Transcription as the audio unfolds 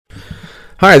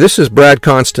Hi, this is Brad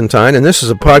Constantine, and this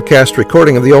is a podcast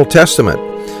recording of the Old Testament.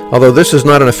 Although this is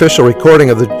not an official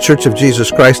recording of the Church of Jesus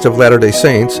Christ of Latter-day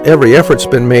Saints, every effort's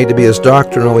been made to be as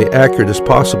doctrinally accurate as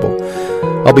possible.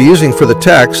 I'll be using for the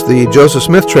text the Joseph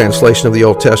Smith translation of the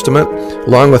Old Testament,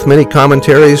 along with many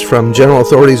commentaries from general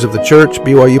authorities of the Church,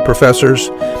 BYU professors,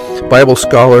 Bible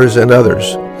scholars, and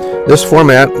others. This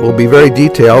format will be very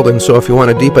detailed, and so if you want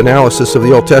a deep analysis of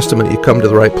the Old Testament, you come to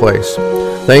the right place.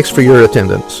 Thanks for your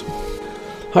attendance.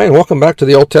 Hi, and welcome back to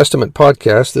the Old Testament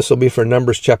podcast. This will be for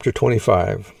Numbers chapter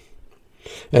 25.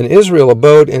 And Israel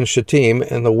abode in Shittim,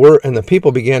 and the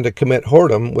people began to commit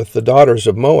whoredom with the daughters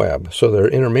of Moab. So they're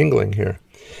intermingling here.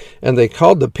 And they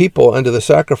called the people unto the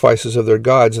sacrifices of their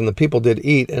gods, and the people did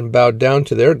eat and bowed down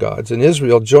to their gods. And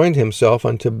Israel joined himself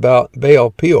unto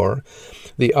Baal Peor,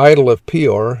 the idol of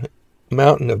Peor,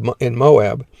 mountain in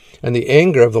Moab. And the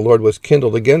anger of the Lord was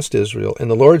kindled against Israel. And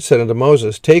the Lord said unto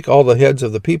Moses, Take all the heads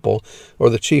of the people,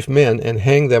 or the chief men, and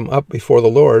hang them up before the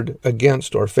Lord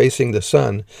against or facing the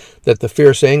sun, that the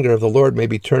fierce anger of the Lord may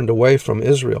be turned away from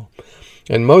Israel.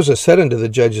 And Moses said unto the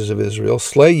judges of Israel,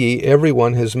 Slay ye every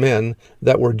one his men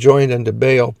that were joined unto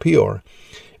Baal Peor.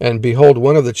 And behold,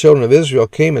 one of the children of Israel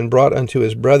came and brought unto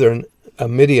his brethren a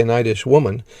Midianitish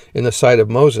woman in the sight of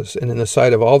Moses, and in the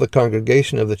sight of all the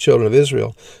congregation of the children of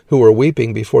Israel, who were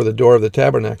weeping before the door of the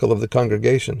tabernacle of the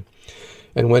congregation.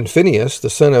 And when Phinehas, the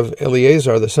son of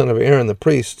Eleazar, the son of Aaron the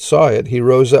priest, saw it, he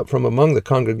rose up from among the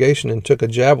congregation and took a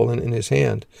javelin in his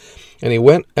hand. And he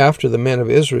went after the men of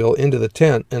Israel into the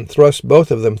tent, and thrust both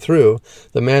of them through,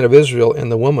 the man of Israel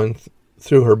and the woman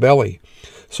through her belly.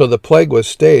 So the plague was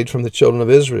stayed from the children of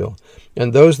Israel,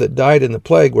 and those that died in the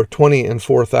plague were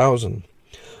 24,000.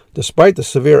 Despite the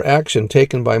severe action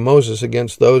taken by Moses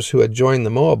against those who had joined the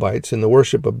Moabites in the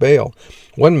worship of Baal,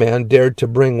 one man dared to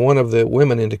bring one of the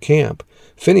women into camp.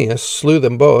 Phinehas slew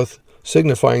them both,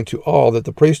 signifying to all that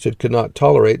the priesthood could not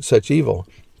tolerate such evil.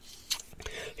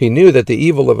 He knew that the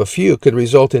evil of a few could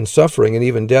result in suffering and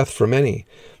even death for many.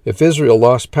 If Israel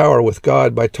lost power with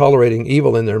God by tolerating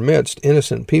evil in their midst,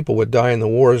 innocent people would die in the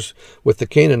wars with the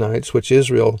Canaanites,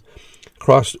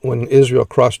 when Israel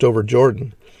crossed over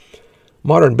Jordan.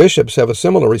 Modern bishops have a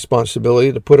similar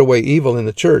responsibility to put away evil in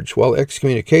the church. While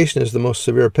excommunication is the most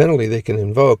severe penalty they can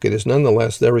invoke, it is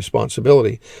nonetheless their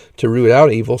responsibility to root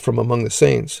out evil from among the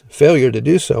saints. Failure to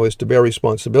do so is to bear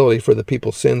responsibility for the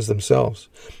people's sins themselves.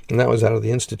 And that was out of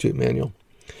the Institute Manual.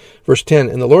 Verse 10,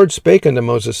 And the Lord spake unto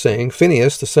Moses, saying,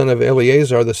 Phinehas, the son of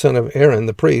Eleazar, the son of Aaron,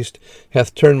 the priest,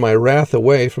 hath turned my wrath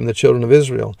away from the children of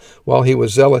Israel, while he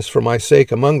was zealous for my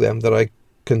sake among them, that I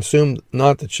consumed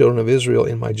not the children of Israel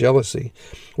in my jealousy.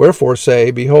 Wherefore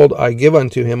say, Behold, I give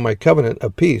unto him my covenant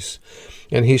of peace,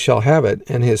 and he shall have it,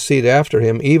 and his seed after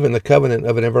him, even the covenant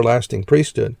of an everlasting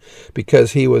priesthood,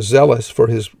 because he was zealous for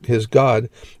his God,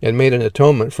 and made an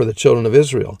atonement for the children of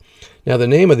Israel. Now the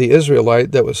name of the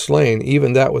Israelite that was slain,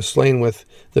 even that was slain with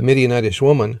the Midianitish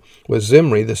woman, was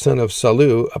Zimri, the son of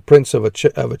Salu, a prince of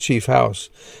a chief house.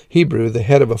 Hebrew, the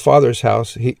head of a father's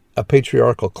house, a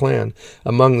patriarchal clan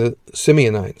among the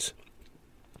Simeonites.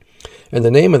 And the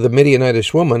name of the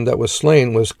Midianitish woman that was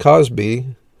slain was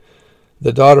Cosbi,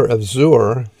 the daughter of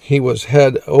Zur. He was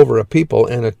head over a people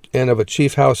and of a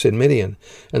chief house in Midian.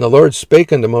 And the Lord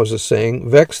spake unto Moses, saying,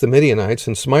 Vex the Midianites,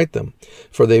 and smite them,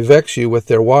 for they vex you with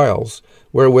their wiles,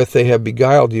 wherewith they have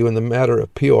beguiled you in the matter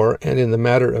of Peor, and in the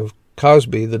matter of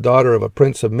Cosbi, the daughter of a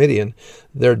prince of Midian,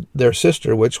 their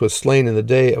sister, which was slain in the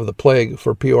day of the plague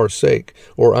for Peor's sake,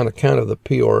 or on account of the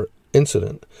Peor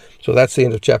incident. So that's the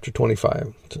end of chapter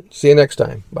 25. See you next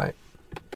time. Bye.